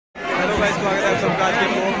भाई स्वागत है आप सबका आज के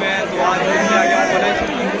ब्लॉग में। तो आज से आ गया कॉलेज।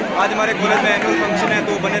 आज हमारे कॉलेज में एनुअल फंक्शन है,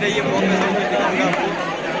 तो बने रहिए ब्लॉग में, सब कुछ दिखाऊंगा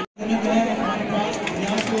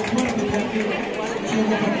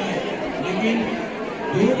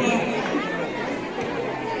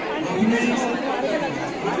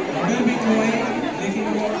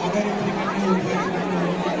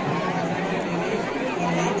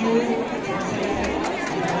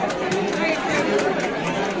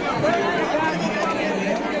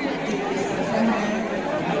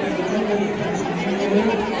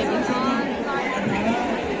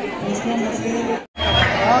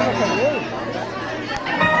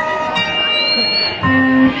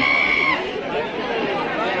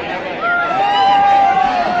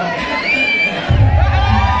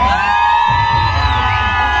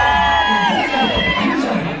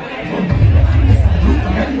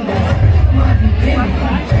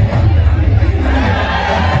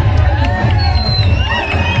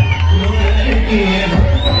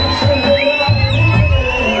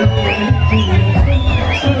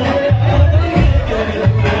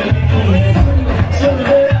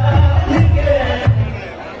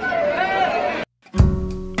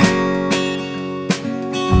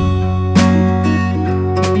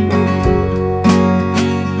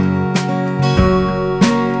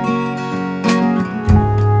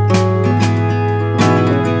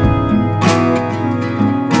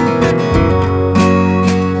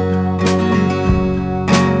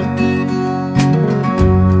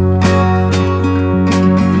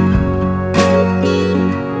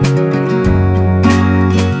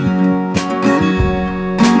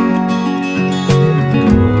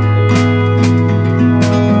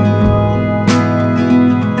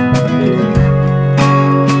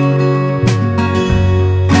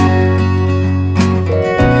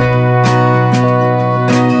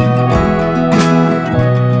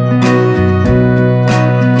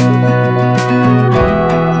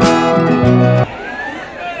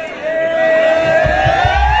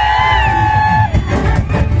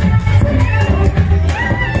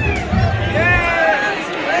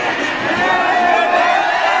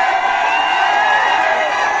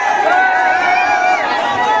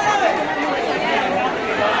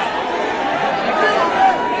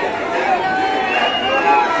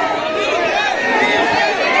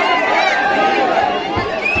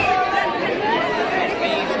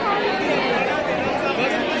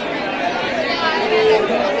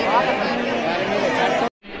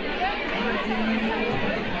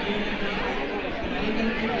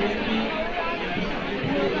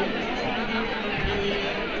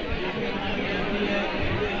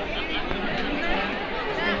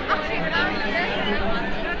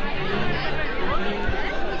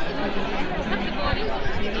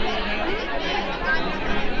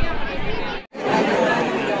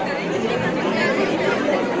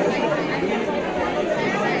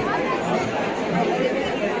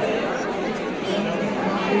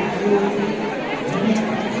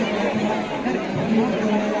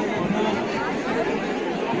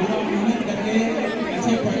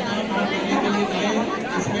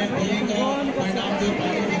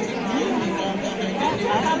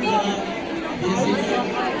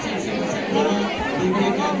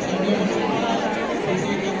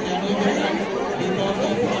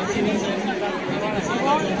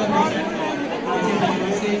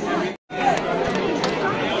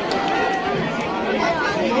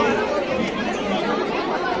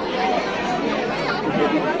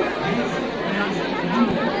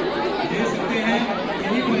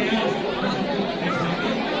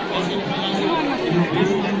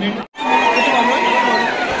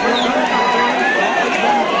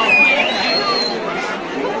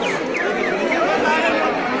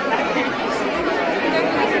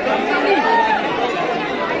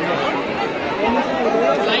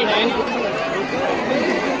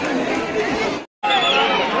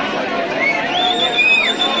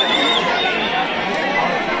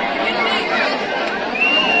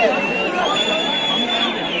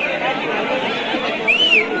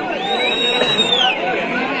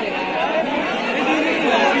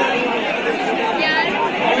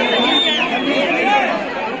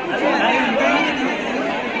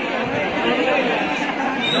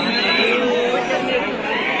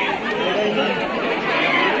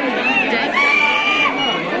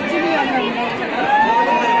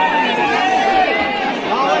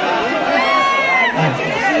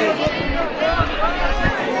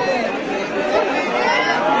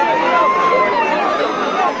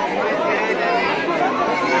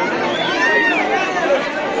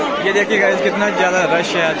ये देखिए गाइस कितना ज़्यादा रश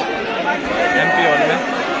है आज एमपी हॉल में।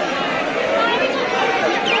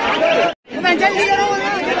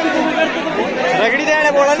 रगड़ी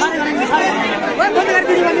दे बोला नहीं।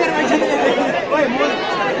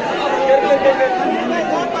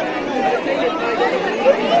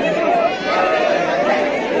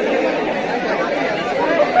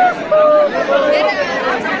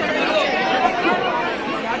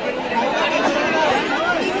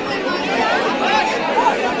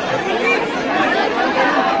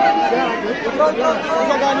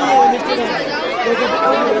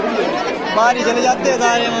 बाहर ही चले जाते हैं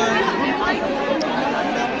दाएं में।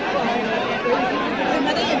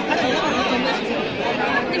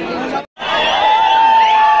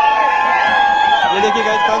 ये देखिए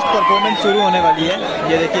गाइस फर्स्ट परफॉर्मेंस शुरू होने वाली है।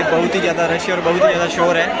 ये देखिए बहुत ही ज़्यादा रश और बहुत ही ज़्यादा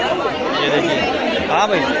शोर है। ये देखिए, हाँ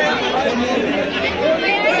भाई,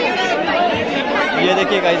 ये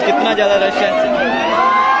देखिए गाइस कितना ज़्यादा रश है।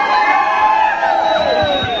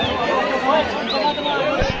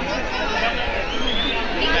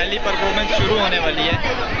 परफॉर्मेंस शुरू होने वाली है।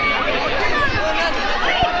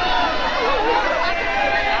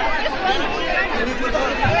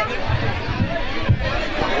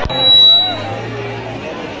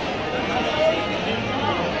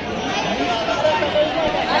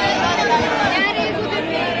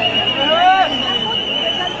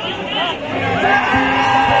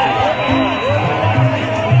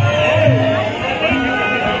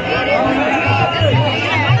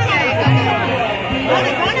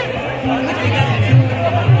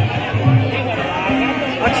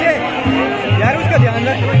 यार उसका ध्यान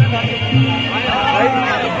रख भाई,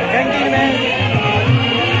 कैंटीन में।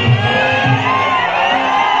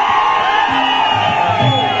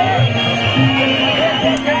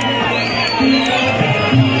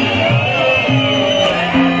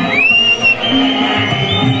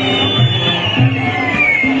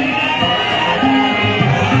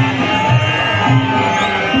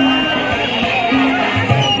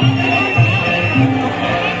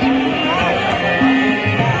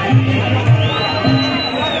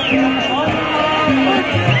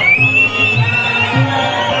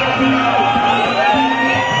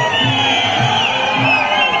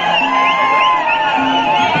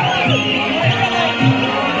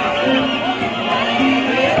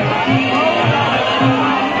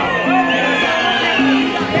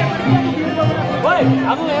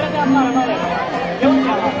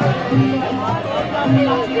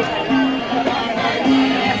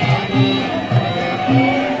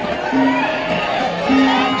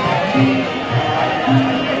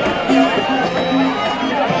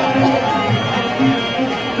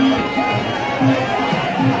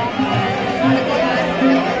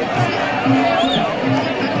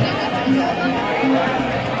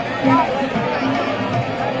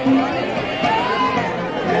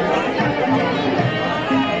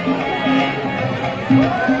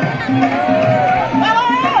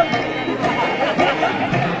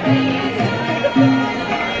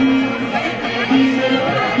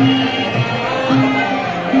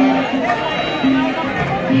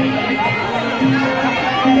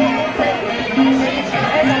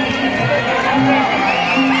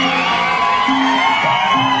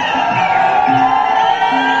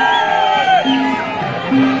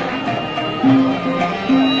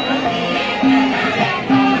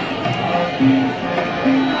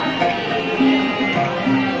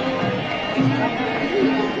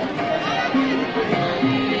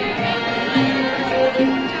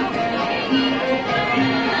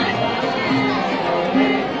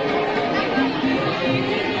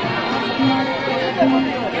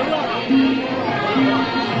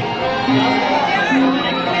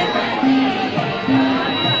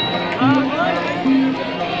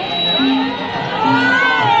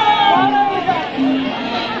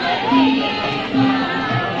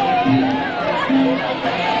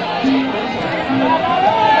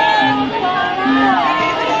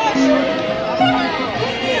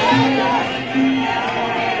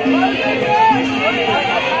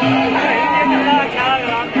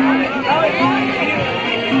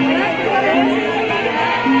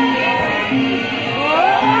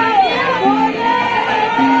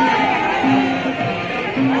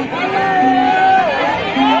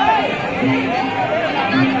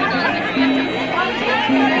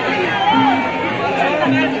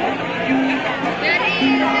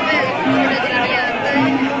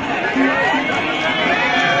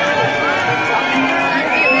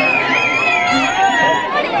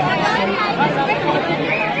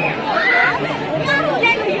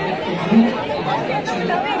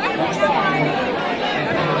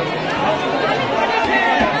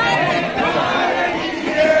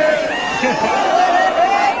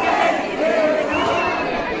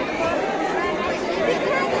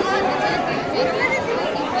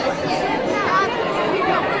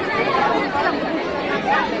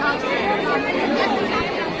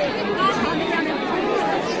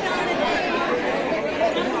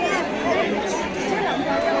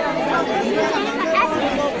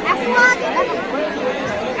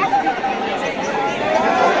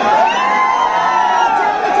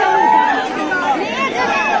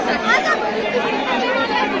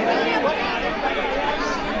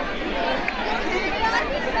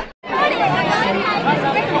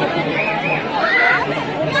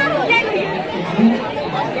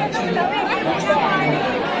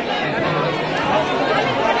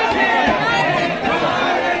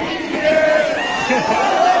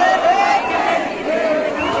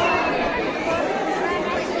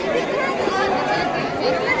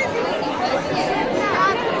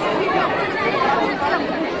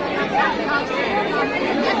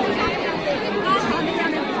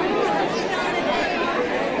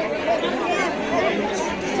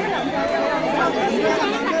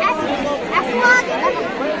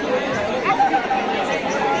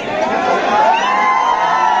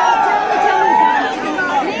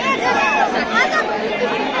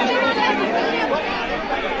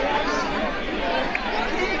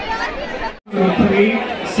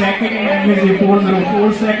 Second in MSc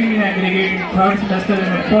 404, second in aggregate in third semester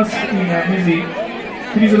and first in MSc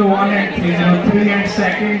 301 and 303 and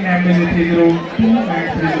second in MSc 302 and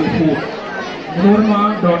 304. Norma,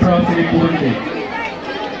 daughter of Sri Puran Dev.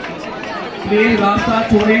 Please रास्ता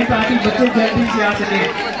छोड़ें ताकि बच्चे जल्दी से आ सके।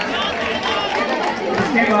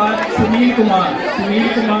 इसके बाद Sunil Kumar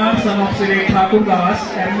son of Shri Thakur Das,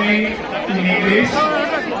 MA in English।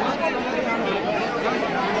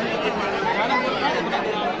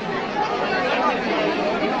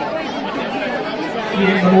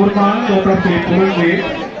 ये Manorama doctor of Shri Puran Dev.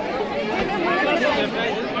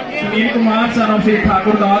 Sunil Kumar son of Shri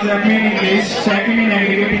Thakur Das, MA in English, second in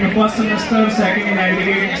aggregate in first semester, second in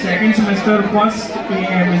aggregate in second semester, first in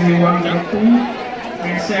MSc 102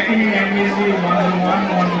 and second in MSc 101,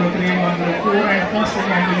 103, 104 and first in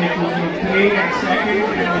MSc 203 and second in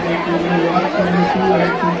MSc 201, 202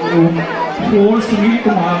 and 204. Sunil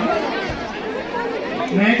Kumar.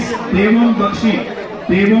 Next, Devam Bakshi,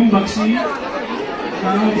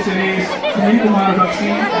 son of Sunil Kumar Bakshi,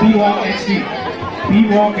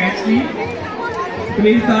 B.Walk HD।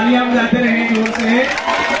 Please तालियां बजाते रहें जोर से।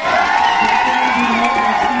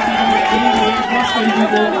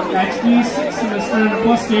 HD 6th semester,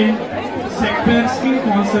 first in sector skill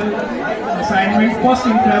council assignment, first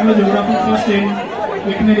in travel geography, first in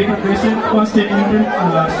itinerary preparation, first in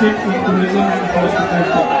internship in tourism and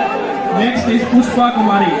hospitality. Next is Pushpa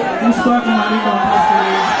Kumari,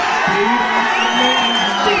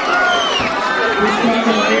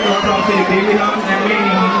 daughter of Deviram, MA in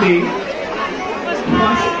Hindi,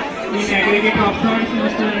 first in aggregate of third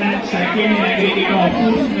semester and second in aggregate of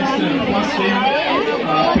fourth semester, first in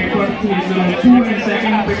paper 302 and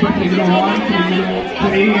second in paper 301,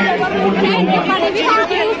 303 and 401.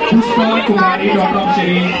 Pushpa Kumari, daughter of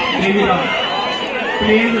Sri Deviram.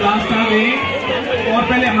 Please रास्ता में और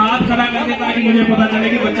पहले हाथ खड़ा कर दे ताकि मुझे पता चले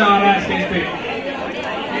कि बच्चा आ रहा है स्टेज पे।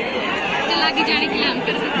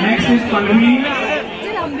 Next is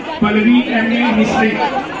Pallavi MA history.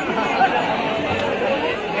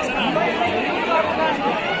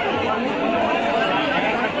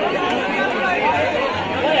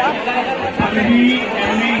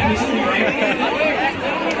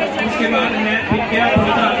 उसके बाद मैं विद्या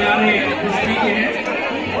आचार्य हिस्ट्री के हैं।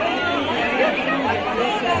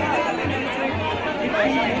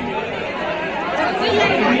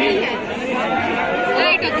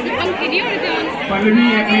 Pallvi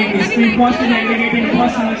MA history, first in aggregate in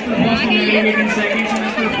first semester, first in aggregate in second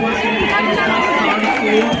semester, first in first, third,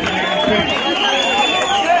 fourth and fifth.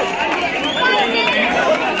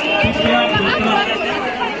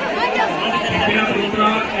 Vidya Putra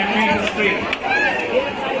MA history,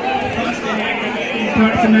 first in aggregate in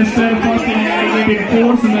third semester, first in aggregate in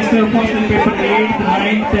fourth semester, first in paper 8th,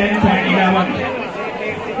 9th, 10th and 11th.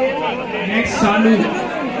 Next Salu,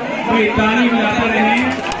 कोई ताली बजाते रहें।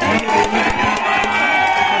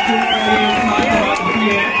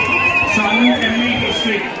 Salu MA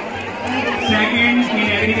history, second in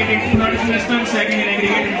aggregate in third semester, second in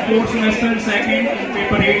aggregate in fourth semester, second in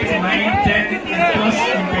paper 8, 9, 10 and first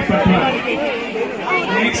in paper 12.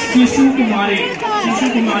 Next Shishu Kumari,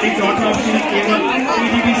 daughter of Sri Keval,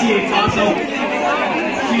 PGDCA pass out.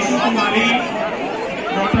 Shishu Kumari,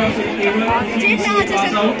 daughter of Sri Keval, PGDCA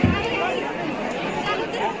pass out.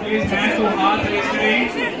 Please hand to हाथ raise करें।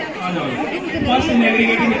 आ जाओ। First in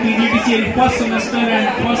aggregate in PGDCA first semester and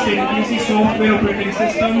first in PC software operating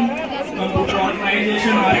system, computer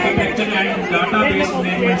organization, architecture and database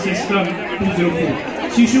management system 204.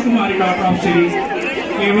 Shishu Kumari, daughter of Sri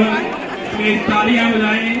Keval, okay, तालियां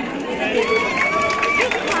बजाएं।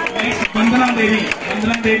 वंदना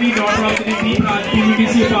देवी daughter of Shri Deep Raj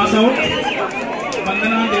पीवीटीसी pass out.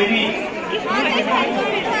 Vandana Devi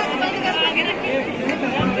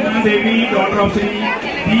daughter of Shri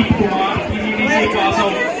Deep Kumar पीवीटीसी pass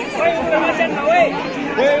out.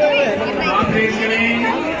 हाथ raise करें।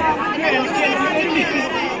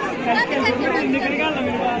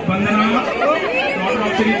 वंदना daughter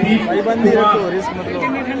of Shri Deep Kumar.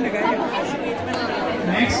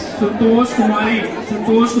 Next Santosh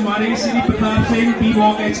Kumari Shri Pratap Singh P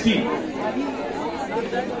walk HT.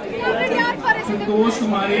 Santosh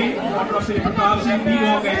Kumari daughter of Shri Pratap Singh P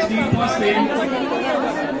walk HT first in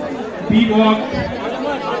P walk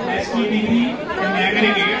HT degree in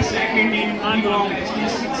aggregate, second in P walk HT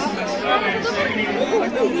 6th semester and second in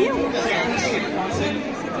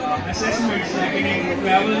assessment, second in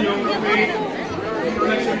travel geography,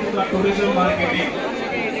 introduction to the tourism marketing।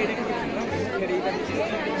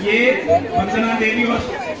 ये वंदना देवी और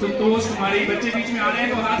संतोष कुमारी बच्चे बीच में आ रहे हैं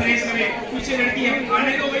तो हाथ race करें। पीछे लड़की है,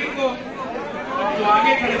 आने दो भाई इनको, जो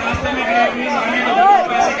आगे खड़े रास्ते में खड़े प्लीज आने दो।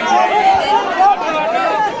 पैसे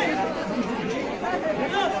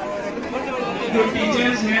जो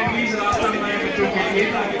टीचर्स हैं प्लीज रास्ता बनाए बच्चों के लिए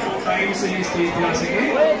ताकि वो टाइम से स्टेज पे आ सके।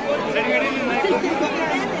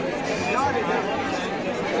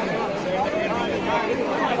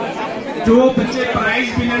 जो बच्चे प्राइज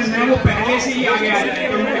विनर्स हैं वो पहले से ही आगे आ जाए,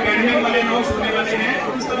 तो एकेडमिक वाले नोट्स होने वाले हैं,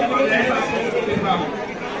 इस तरह का आपको दिख रहा हूँ।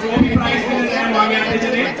 जो भी प्राइज विनर्स हैं वो आगे आते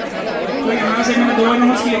चले। तो यहाँ से मैंने 2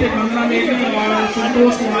 नोट्स किए थे, वंदना देवी और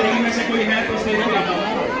संतोष कुमारी में से कोई है तो स्टेज पे आता हूँ।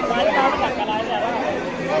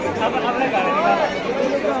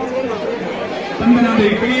 वंदना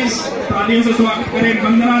देवी प्लीज तालियों से स्वागत करें।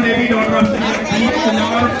 वंदना देवी daughter of Deep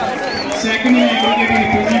Kumar, second in aggregating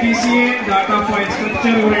PGDCA, data file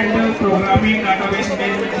structure, oriental programming, database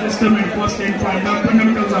management system, and first and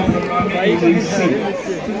fundamentals of programming using C।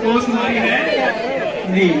 संतोष कुमारी है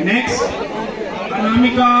नहीं। Next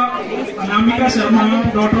Anamika Sharma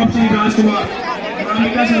daughter of Shri Rajkumar.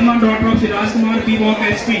 Anamika Sharma daughter of Shri Rajkumar P walk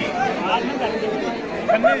HP.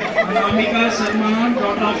 Anamika Sharma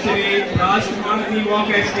daughter of Shri Rajkumar P walk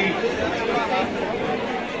HP.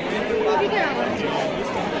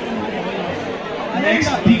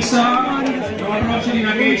 Next Diksha daughter of Shri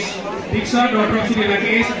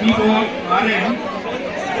Rakesh B walk RM.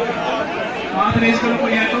 हाथ race करो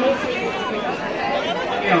कोई है तो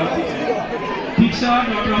क्या होती है। दीक्षा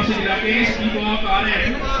daughter of Shri Rakesh B walk RM,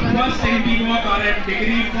 first in B walk RM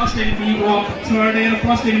degree, first in B walk third year,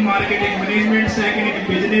 first in marketing management, second in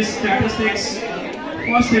business statistics,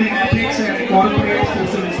 first in ethics and corporate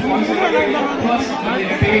social responsibility, first in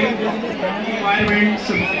retail environment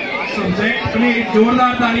subject. अपनी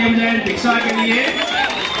जोरदार तालियां बजाएं दीक्षा के लिए,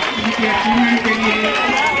 उनके achievement के लिए।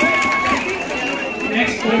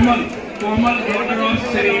 Next Komal daughter of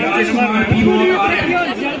Shri Rajkumar B walk RM.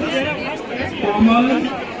 Komal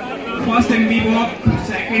first in B walk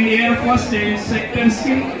second year, first in sector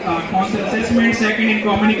skill assessment, second in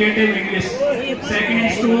communicative English, second in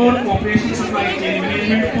store operation supply chain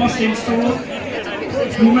management, first in store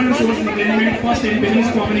Human resource management, first in business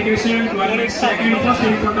communication, second, first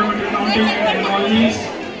in fundamental accounting and technologies.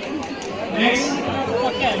 Next,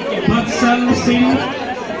 Batsal Singh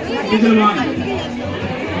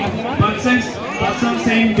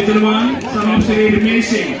Bijlwan, son of Shri Ramesh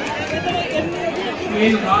Singh।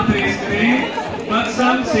 Please हाथ race करें।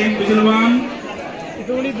 Batsal Singh Bijlwan,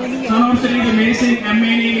 son of Shri Ramesh Singh, MA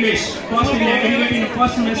in English, first in aggregate in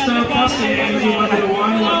first semester, first in NG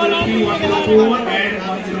 101, 103, 104 and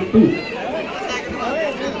 102।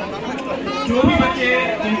 जो भी बच्चे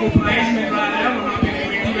जिनको prize मिल रहा है वहाँ पे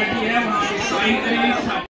कमेटी बैठी है, वहाँ पे साइन करें।